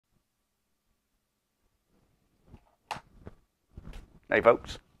Hey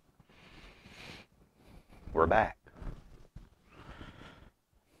folks, we're back.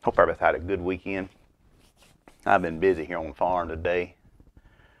 Hope everybody's had a good weekend. I've been busy here on the farm today,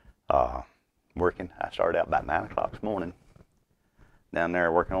 working. I started out about 9 o'clock this morning down there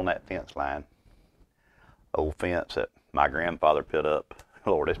working on that fence line. Old fence that my grandfather put up.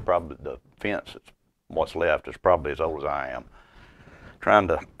 Lord, it's probably the fence that's what's left is probably as old as I am. Trying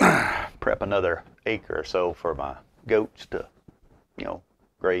to prep another acre or so for my goats to,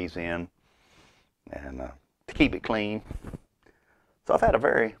 graze in and to keep it clean. So I've had a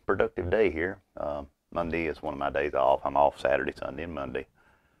very productive day here. Monday is one of my days off. I'm off Saturday, Sunday, and Monday.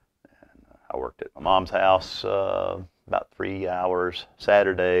 And I worked at my mom's house about 3 hours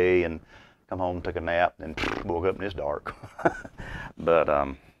Saturday and come home, took a nap, and woke up and it's dark.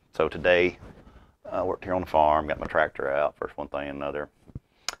 But so today I worked here on the farm, got my tractor out, first one thing and another.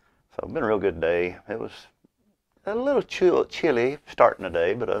 So it's been a real good day. It was a little chilly starting the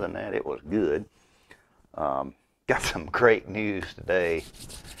day, but other than that, it was good. Got some great news today.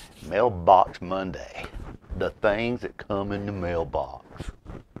 Mailbox Monday. The things that come in the mailbox.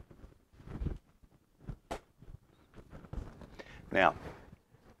 Now,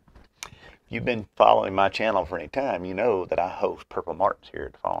 if you've been following my channel for any time, you know that I host Purple Martins here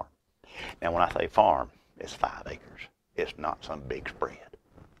at the farm. Now, when I say farm, it's 5 acres. It's not some big spread.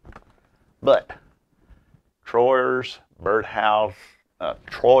 But Troyer's Birds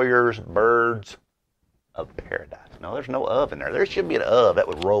of Paradise. No, there's no of in there. There should be an of. That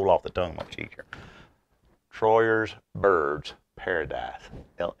would roll off the tongue much easier. Troyer's Birds Paradise,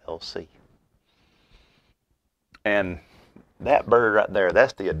 LLC. And that bird right there,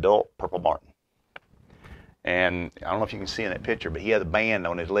 that's the adult purple martin. And I don't know if you can see in that picture, but he has a band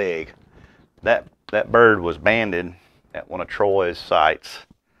on his leg. That bird was banded at one of Troy's sites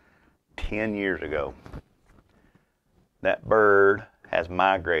 10 years ago. That bird has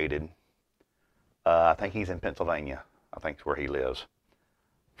migrated. I think he's in Pennsylvania. I think it's where he lives.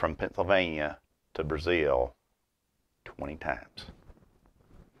 From Pennsylvania to Brazil 20 times.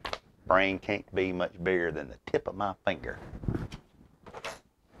 Brain can't be much bigger than the tip of my finger.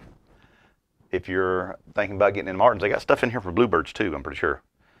 If you're thinking about getting in martins, they got stuff in here for bluebirds too, I'm pretty sure.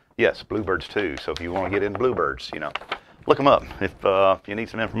 Yes, bluebirds too. So if you want to get into bluebirds, look them up. If you need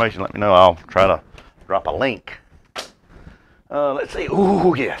some information, let me know. I'll try to drop a link. Let's see.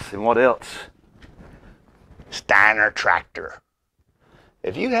 Ooh, yes. And what else? Steiner tractor.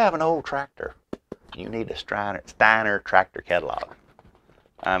 If you have an old tractor, you need a Steiner tractor catalog.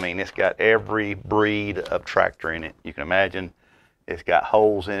 I mean, it's got every breed of tractor in it you can imagine. It's got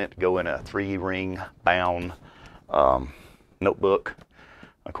holes in it to go in a 3-ring bound notebook.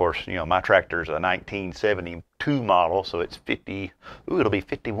 Of course, my tractor's a 1972 model, so it's 50. Ooh, it'll be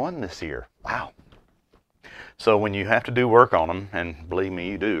 51 this year. Wow. So when you have to do work on them, and believe me,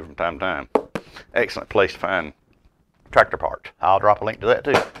 you do from time to time, excellent place to find tractor parts. I'll drop a link to that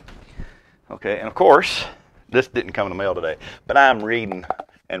too. Okay, and of course, this didn't come in the mail today, but I'm reading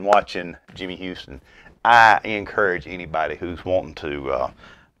and watching Jimmy Houston. I encourage anybody who's wanting to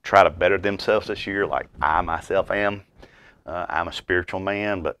try to better themselves this year, like I myself am. I'm a spiritual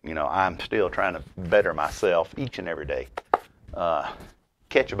man, but I'm still trying to better myself each and every day.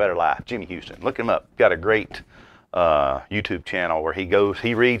 Catch a Better Life, Jimmy Houston. Look him up. Got a great YouTube channel where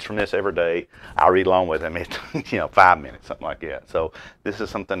he reads from this every day. I'll read along with him. It's 5 minutes, something like that. So this is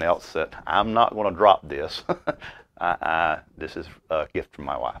something else that I'm not going to drop this. This is a gift from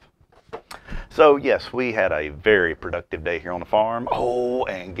my wife. So yes, we had a very productive day here on the farm. Oh,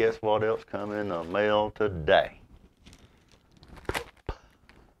 and guess what else come in the mail today?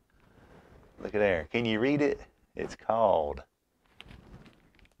 Look at there. Can you read it? It's called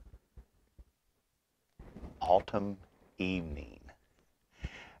Autumn Evening.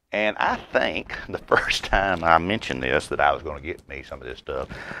 And I think the first time I mentioned this, that I was going to get me some of this stuff,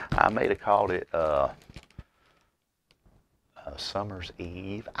 I may have called it Summer's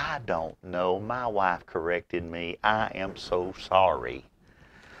Eve. I don't know. My wife corrected me. I am so sorry.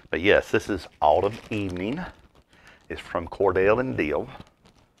 But yes, this is Autumn Evening. It's from Cornell Diehl.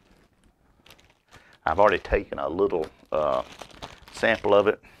 I've already taken a little sample of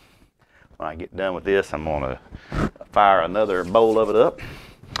it. When I get done with this, I'm going to fire another bowl of it up.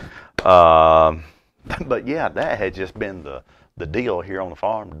 But yeah, that had just been the deal here on the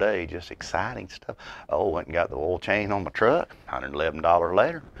farm today. Just exciting stuff. Oh, went and got the oil change on my truck. $111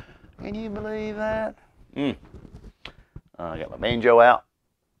 later. Can you believe that? I got my banjo out.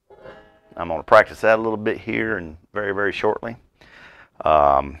 I'm going to practice that a little bit here and very, very shortly.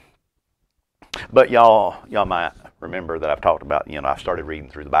 But y'all might remember that I've talked about, I started reading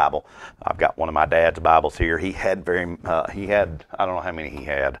through the Bible. I've got one of my dad's Bibles here. He had, I don't know how many he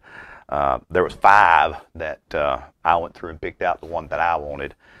had. There was 5 that I went through and picked out the one that I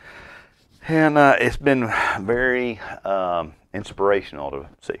wanted. And it's been very inspirational to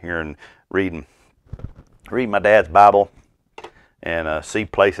sit here and read my dad's Bible and see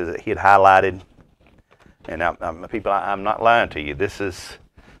places that he had highlighted. And people, I'm not lying to you. This is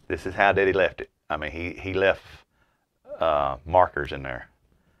how Daddy left it. I mean, he left markers in there,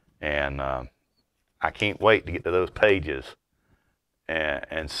 and I can't wait to get to those pages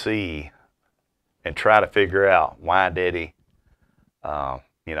and see and try to figure out why Daddy,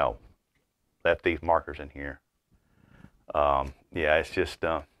 left these markers in here. Yeah, it's just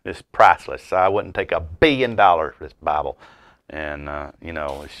it's priceless. I wouldn't take $1 billion for this Bible, and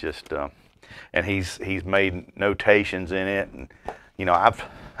it's just. And he's made notations in it, and I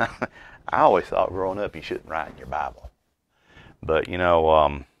always thought growing up you shouldn't write in your Bible, but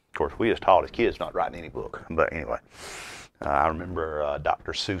of course we was taught as kids not writing any book. But anyway, I remember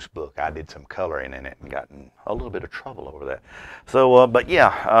Dr. Seuss book. I did some coloring in it and got in a little bit of trouble over that. So, but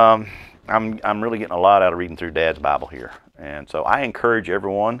yeah, I'm really getting a lot out of reading through Dad's Bible here, and so I encourage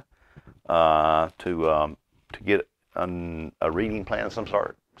everyone to get a reading plan of some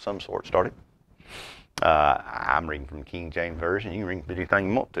sort started. I'm reading from the King James Version. You can read anything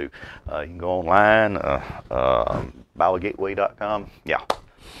you want to. You can go online, BibleGateway.com. Yeah.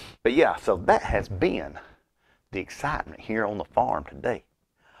 But yeah, so that has been the excitement here on the farm today.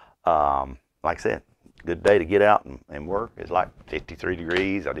 Like I said, good day to get out and work. It's like 53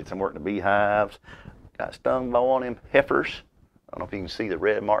 degrees. I did some work in the beehives. Got stung by one of them heifers. I don't know if you can see the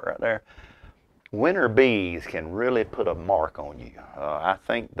red mark right there. Winter bees can really put a mark on you. I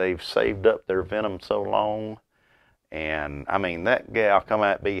think they've saved up their venom so long. And, I mean, that gal come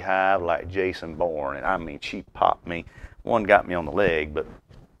out beehive like Jason Bourne. And, I mean, she popped me. One got me on the leg, but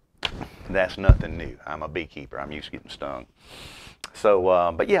that's nothing new. I'm a beekeeper. I'm used to getting stung.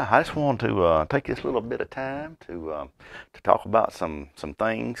 So, but, yeah, I just wanted to take this little bit of time to talk about some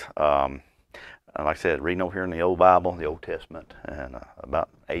things. Like I said, reading over here in the Old Bible, the Old Testament, and about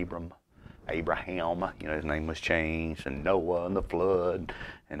Abraham, his name was changed, and Noah and the flood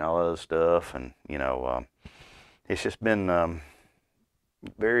and all other stuff. And, it's just been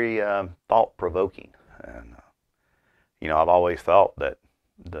very thought-provoking. And, I've always thought that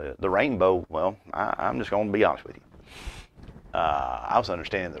the rainbow, well, I'm just going to be honest with you. I was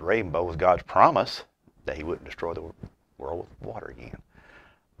understanding the rainbow was God's promise that he wouldn't destroy the world with water again.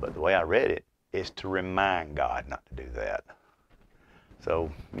 But the way I read it is to remind God not to do that.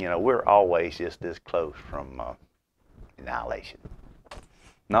 So, we're always just this close from annihilation.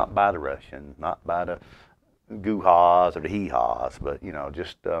 Not by the Russians, not by the goo-haws or the hee-haws, but,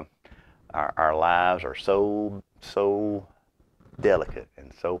 just our lives are so delicate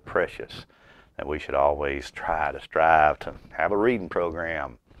and so precious that we should always strive to have a reading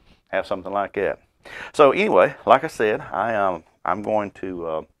program, have something like that. So anyway, like I said, I'm going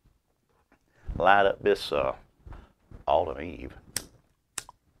to light up this Autumn Eve.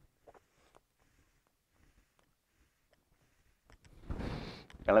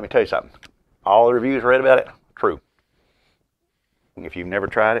 And let me tell you something. All the reviews I read about it, true. If you've never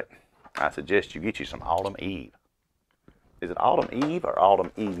tried it, I suggest you get you some Autumn Eve. Is it Autumn Eve or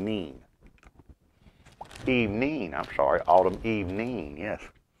Autumn Evening? Evening, I'm sorry. Autumn Evening, yes.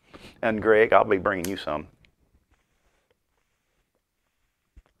 And Greg, I'll be bringing you some,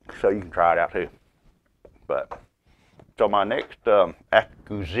 so you can try it out too. But, so my next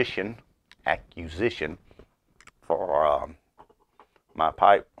acquisition for my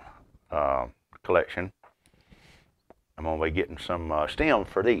pipe collection, I'm going to be getting some stems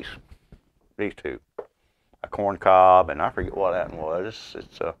for these two, a corn cob, and I forget what that one was.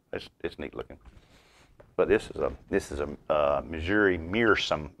 It's neat looking. But this is a Missouri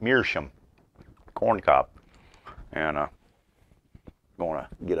meerschaum corn cob, and going to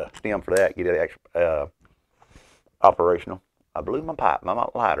get a stem for that, get it operational. I blew my pipe, my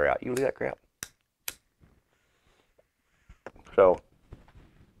lighter out. You leave that crap. So.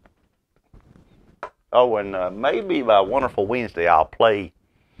 Oh, and maybe by Wonderful Wednesday, I'll play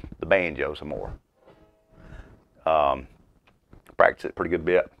the banjo some more. Practice it a pretty good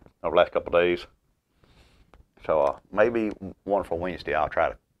bit over the last couple of days. So maybe Wonderful Wednesday, I'll try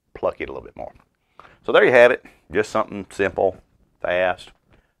to pluck it a little bit more. So there you have it. Just something simple, fast.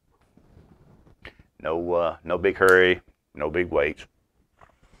 No big hurry, no big waits.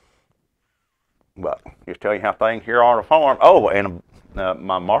 But just tell you how things here are on the farm. Oh, and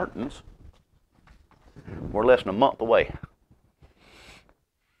my Martins, we're less than a month away.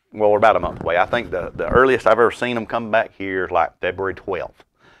 Well, we're about a month away. I think the earliest I've ever seen them come back here is like February 12th.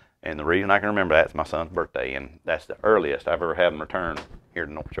 And the reason I can remember that is my son's birthday, and that's the earliest I've ever had them return here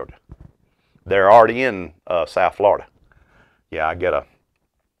to North Georgia. They're already in South Florida. Yeah,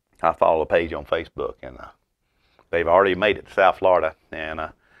 I follow a page on Facebook, and they've already made it to South Florida, and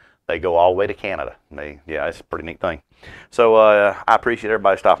they go all the way to Canada. Yeah, it's a pretty neat thing. So I appreciate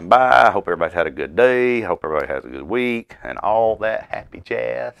everybody stopping by. I hope everybody's had a good day. I hope everybody has a good week and all that happy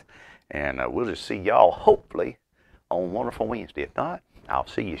jazz. And we'll just see y'all hopefully on Wonderful Wednesday. If not, I'll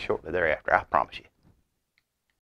see you shortly thereafter. I promise you.